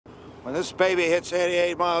when this baby hits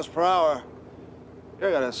 88 miles per hour,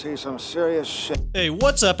 you're gonna see some serious shit. Hey,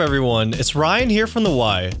 what's up everyone? It's Ryan here from The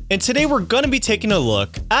Y, and today we're gonna be taking a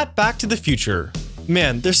look at Back to the Future.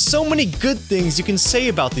 Man, there's so many good things you can say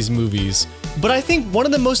about these movies, but I think one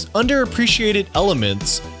of the most underappreciated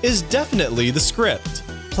elements is definitely the script.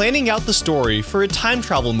 Planning out the story for a time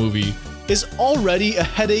travel movie is already a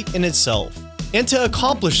headache in itself, and to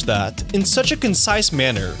accomplish that in such a concise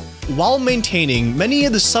manner, while maintaining many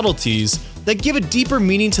of the subtleties that give a deeper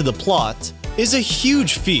meaning to the plot, is a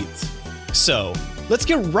huge feat. So, let's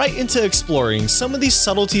get right into exploring some of these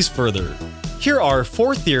subtleties further. Here are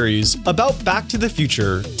 4 theories about Back to the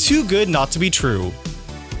Future, too good not to be true.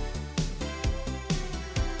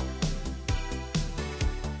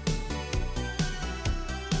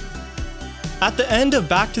 At the end of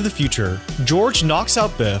Back to the Future, George knocks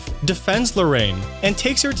out Biff, defends Lorraine, and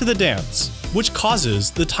takes her to the dance, which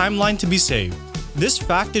causes the timeline to be saved. This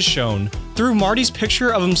fact is shown through Marty's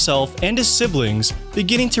picture of himself and his siblings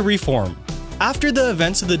beginning to reform. After the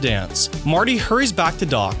events of the dance, Marty hurries back to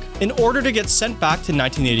Doc in order to get sent back to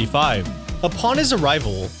 1985. Upon his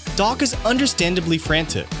arrival, Doc is understandably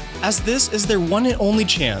frantic, as this is their one and only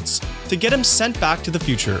chance to get him sent back to the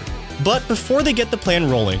future. But before they get the plan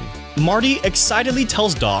rolling, Marty excitedly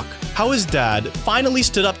tells Doc how his dad finally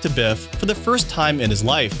stood up to Biff for the first time in his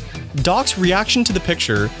life. Doc's reaction to the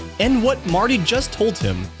picture and what Marty just told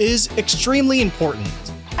him is extremely important.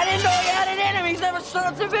 I didn't know he had an enemy. He's never stood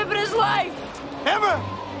up to Biff in his life. Ever?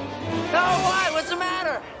 No, why? What's the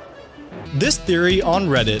matter? This theory on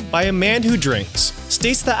Reddit by a man who drinks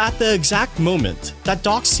states that at the exact moment that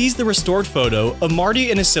Doc sees the restored photo of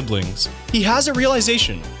Marty and his siblings, he has a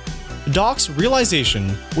realization. Doc's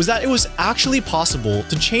realization was that it was actually possible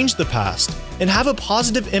to change the past and have a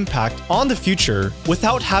positive impact on the future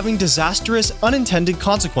without having disastrous unintended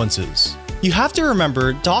consequences. You have to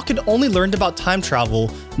remember, Doc had only learned about time travel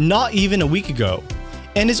not even a week ago,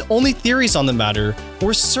 and his only theories on the matter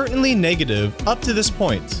were certainly negative up to this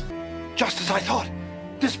point. Just as I thought.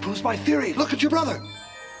 This proves my theory. Look at your brother.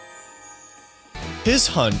 His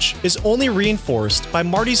hunch is only reinforced by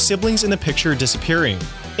Marty's siblings in the picture disappearing.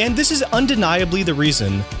 And this is undeniably the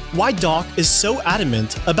reason why Doc is so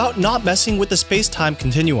adamant about not messing with the space-time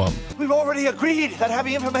continuum. We've already agreed that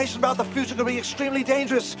having information about the future can be extremely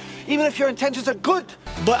dangerous, even if your intentions are good.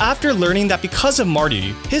 But after learning that because of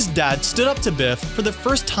Marty, his dad stood up to Biff for the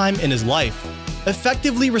first time in his life,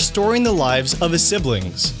 effectively restoring the lives of his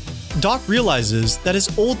siblings, Doc realizes that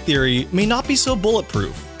his old theory may not be so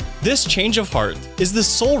bulletproof. This change of heart is the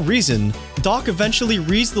sole reason Doc eventually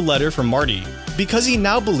reads the letter from Marty, because he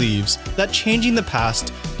now believes that changing the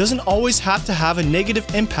past doesn't always have to have a negative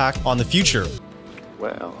impact on the future.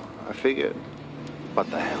 Well, I figured. What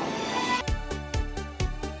the hell?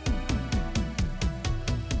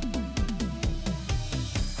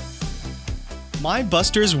 My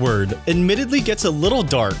Buster's word admittedly gets a little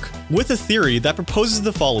dark with a theory that proposes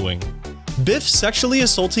the following. Biff sexually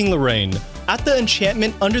assaulting Lorraine at the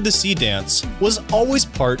Enchantment Under the Sea dance was always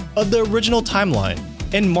part of the original timeline,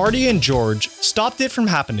 and Marty and George stopped it from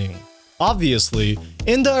happening. Obviously,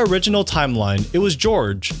 in the original timeline, it was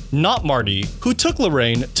George, not Marty, who took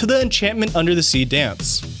Lorraine to the Enchantment Under the Sea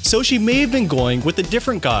dance, so she may have been going with a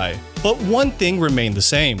different guy, but one thing remained the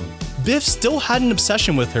same. Biff still had an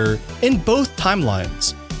obsession with her in both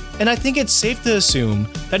timelines, and I think it's safe to assume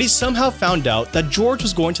that he somehow found out that George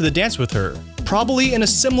was going to the dance with her, probably in a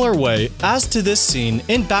similar way as to this scene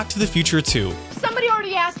in Back to the Future 2. Somebody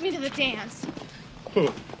already asked me to the dance.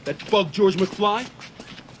 Huh, that bug George McFly?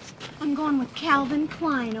 I'm going with Calvin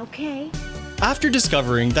Klein, okay? After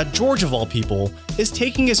discovering that George, of all people, is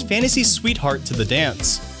taking his fantasy sweetheart to the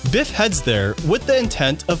dance, Biff heads there with the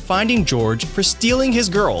intent of finding George for stealing his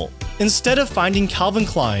girl, instead of finding Calvin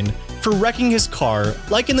Klein for wrecking his car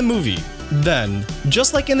like in the movie. Then,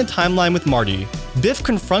 just like in the timeline with Marty, Biff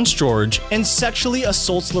confronts George and sexually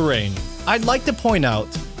assaults Lorraine. I'd like to point out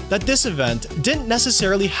that this event didn't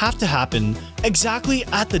necessarily have to happen exactly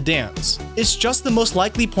at the dance. It's just the most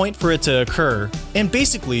likely point for it to occur, and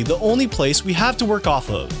basically the only place we have to work off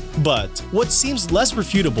of. But what seems less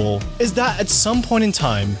refutable is that at some point in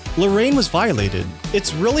time, Lorraine was violated.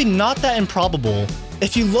 It's really not that improbable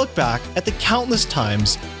if you look back at the countless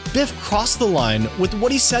times Biff crossed the line with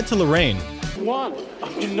what he said to Lorraine. You want it.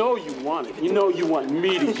 You know you want it. You know you want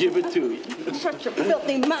me to give it to you. Shut your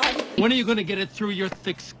filthy mouth. When are you gonna get it through your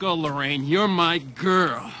thick skull, Lorraine? You're my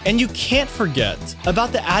girl. And you can't forget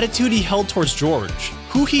about the attitude he held towards George,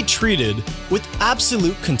 who he treated with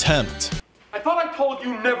absolute contempt. I thought I told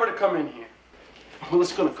you never to come in here. Well,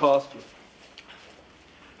 it's gonna cost you.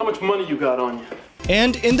 How much money you got on you?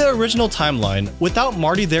 And in the original timeline, without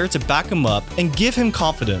Marty there to back him up and give him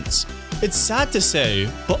confidence. It's sad to say,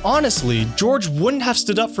 but honestly, George wouldn't have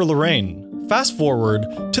stood up for Lorraine. Fast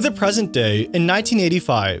forward to the present day in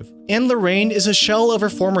 1985, and Lorraine is a shell of her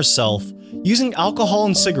former self, using alcohol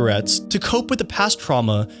and cigarettes to cope with the past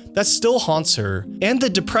trauma that still haunts her, and the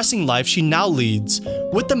depressing life she now leads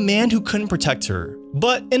with the man who couldn't protect her.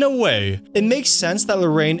 But in a way, it makes sense that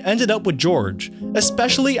Lorraine ended up with George,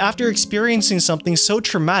 especially after experiencing something so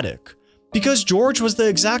traumatic. Because George was the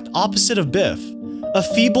exact opposite of Biff, a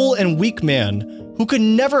feeble and weak man who could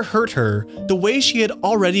never hurt her the way she had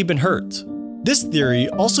already been hurt. This theory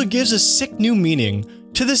also gives a sick new meaning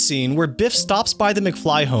to the scene where Biff stops by the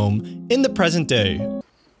McFly home in the present day.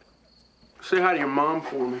 Say hi to your mom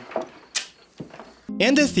for me.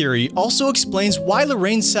 And the theory also explains why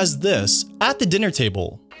Lorraine says this at the dinner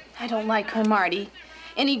table. I don't like her, Marty.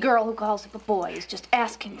 Any girl who calls up a boy is just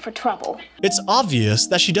asking for trouble. It's obvious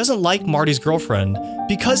that she doesn't like Marty's girlfriend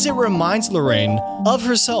because it reminds Lorraine of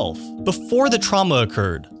herself before the trauma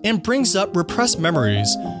occurred and brings up repressed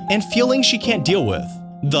memories and feelings she can't deal with.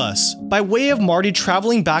 Thus, by way of Marty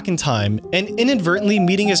traveling back in time and inadvertently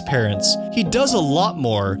meeting his parents, he does a lot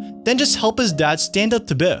more than just help his dad stand up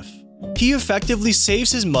to Biff. He effectively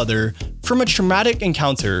saves his mother from a traumatic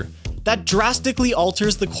encounter that drastically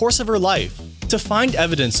alters the course of her life. To find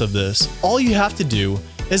evidence of this, all you have to do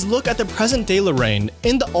is look at the present-day Lorraine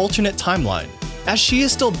in the alternate timeline, as she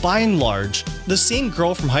is still by and large the same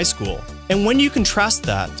girl from high school. And when you contrast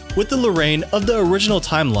that with the Lorraine of the original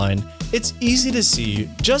timeline, it's easy to see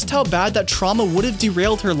just how bad that trauma would have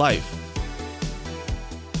derailed her life.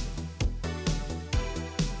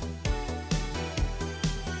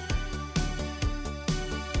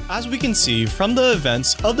 As we can see from the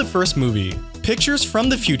events of the first movie, pictures from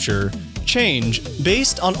the future change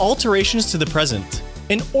based on alterations to the present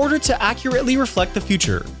in order to accurately reflect the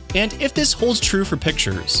future, and if this holds true for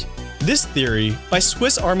pictures. This theory by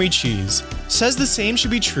Swiss Army Cheese says the same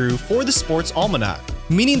should be true for the sports almanac,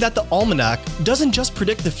 meaning that the almanac doesn't just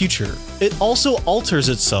predict the future, it also alters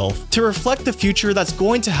itself to reflect the future that's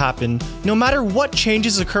going to happen no matter what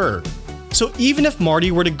changes occur. So even if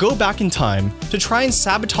Marty were to go back in time to try and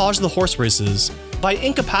sabotage the horse races by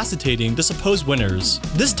incapacitating the supposed winners,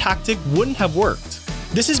 this tactic wouldn't have worked.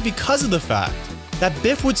 This is because of the fact that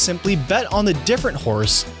Biff would simply bet on the different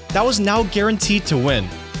horse that was now guaranteed to win.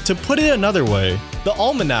 To put it another way, the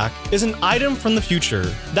almanac is an item from the future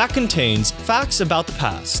that contains facts about the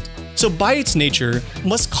past. So by its nature,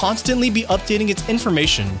 must constantly be updating its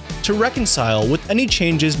information to reconcile with any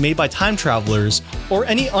changes made by time travelers or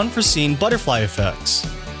any unforeseen butterfly effects.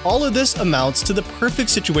 All of this amounts to the perfect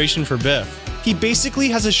situation for Biff. He basically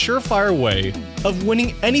has a surefire way of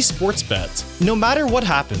winning any sports bet, no matter what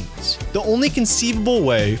happens. The only conceivable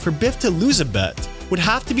way for Biff to lose a bet would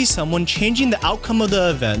have to be someone changing the outcome of the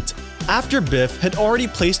event after Biff had already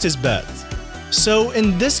placed his bet. So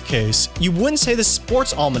in this case, you wouldn't say the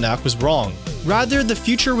sports almanac was wrong. Rather, the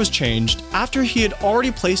future was changed after he had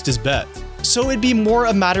already placed his bet. So it'd be more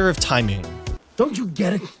a matter of timing. Don't you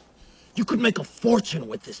get it? You could make a fortune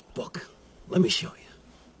with this book. Let me show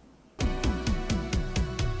you.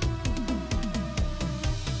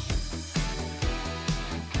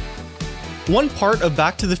 One part of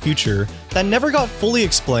Back to the Future that never got fully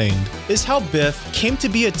explained is how Biff came to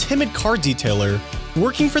be a timid car detailer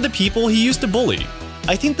working for the people he used to bully.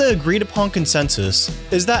 I think the agreed upon consensus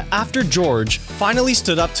is that after George finally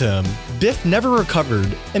stood up to him, Biff never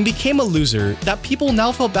recovered and became a loser that people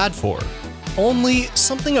now felt bad for. Only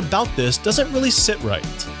something about this doesn't really sit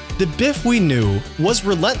right. The Biff we knew was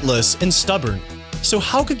relentless and stubborn, so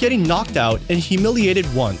how could getting knocked out and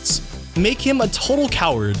humiliated once make him a total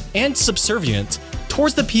coward and subservient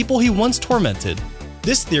towards the people he once tormented?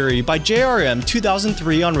 This theory by JRM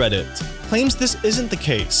 2003 on Reddit claims this isn't the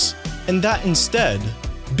case, and that instead,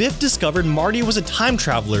 Biff discovered Marty was a time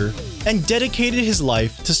traveler and dedicated his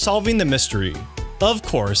life to solving the mystery. Of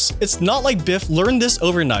course, it's not like Biff learned this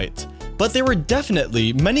overnight, but there were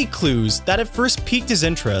definitely many clues that at first piqued his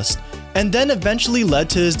interest and then eventually led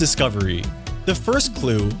to his discovery. The first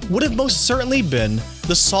clue would have most certainly been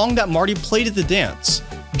the song that Marty played at the dance,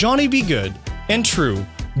 Johnny Be Good. And true,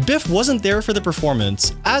 Biff wasn't there for the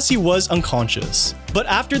performance as he was unconscious. But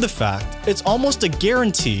after the fact, it's almost a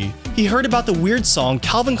guarantee he heard about the weird song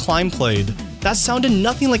Calvin Klein played that sounded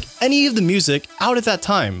nothing like any of the music out at that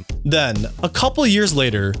time. Then, a couple years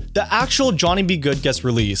later, the actual Johnny Be Good gets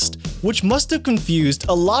released, which must have confused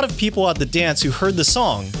a lot of people at the dance who heard the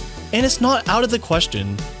song. And it's not out of the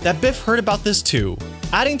question that Biff heard about this too,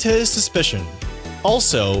 adding to his suspicion.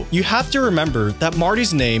 Also, you have to remember that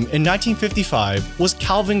Marty's name in 1955 was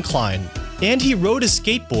Calvin Klein. and he rode a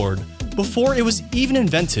skateboard before it was even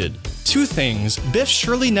invented. Two things Biff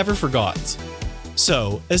surely never forgot.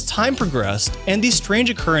 So, as time progressed and these strange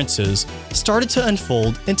occurrences started to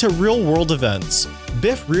unfold into real-world events,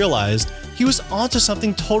 Biff realized he was onto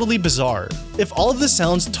something totally bizarre. If all of this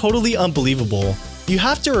sounds totally unbelievable, you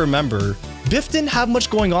have to remember, Biff didn't have much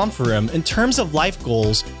going on for him in terms of life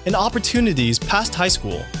goals and opportunities past high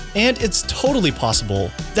school. And it's totally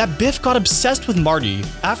possible that Biff got obsessed with Marty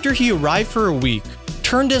after he arrived for a week,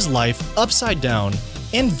 turned his life upside down,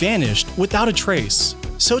 and vanished without a trace.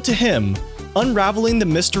 So to him, unraveling the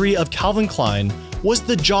mystery of Calvin Klein was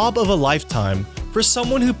the job of a lifetime for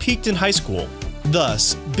someone who peaked in high school.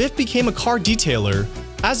 Thus, Biff became a car detailer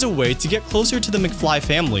as a way to get closer to the McFly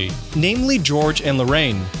family, namely George and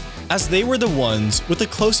Lorraine, as they were the ones with the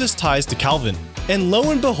closest ties to Calvin. And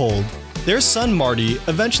lo and behold, their son Marty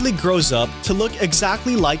eventually grows up to look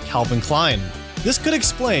exactly like Calvin Klein. This could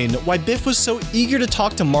explain why Biff was so eager to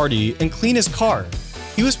talk to Marty and clean his car.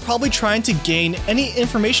 He was probably trying to gain any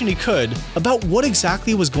information he could about what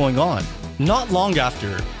exactly was going on. Not long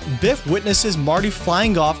after, Biff witnesses Marty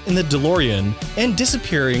flying off in the DeLorean and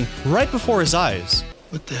disappearing right before his eyes.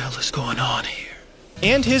 What the hell is going on here?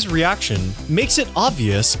 And his reaction makes it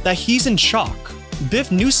obvious that he's in shock.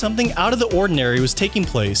 Biff knew something out of the ordinary was taking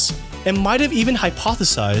place and might have even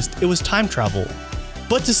hypothesized it was time travel.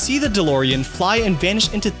 But to see the DeLorean fly and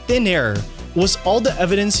vanish into thin air was all the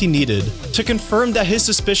evidence he needed to confirm that his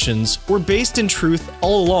suspicions were based in truth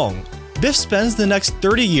all along. Biff spends the next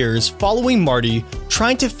 30 years following Marty,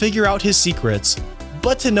 trying to figure out his secrets,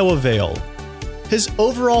 but to no avail. His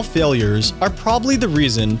overall failures are probably the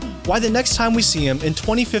reason why the next time we see him in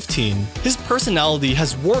 2015, his personality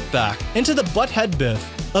has warped back into the butthead Biff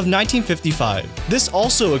of 1955. This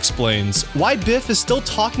also explains why Biff is still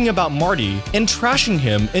talking about Marty and trashing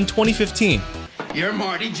him in 2015. You're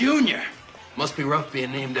Marty Jr. Must be rough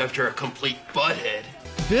being named after a complete butthead.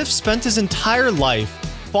 Biff spent his entire life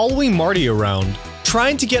following Marty around,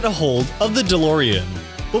 trying to get a hold of the DeLorean,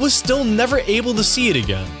 but was still never able to see it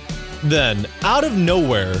again. Then, out of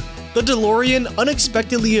nowhere, the DeLorean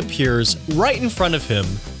unexpectedly appears right in front of him,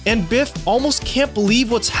 and Biff almost can't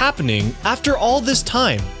believe what's happening after all this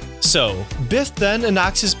time. So, Biff then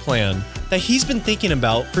enacts his plan that he's been thinking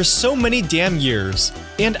about for so many damn years,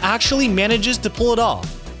 and actually manages to pull it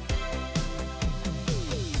off.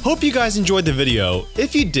 Hope you guys enjoyed the video.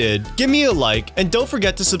 If you did, give me a like and don't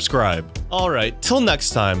forget to subscribe. Alright, till next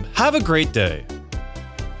time, have a great day.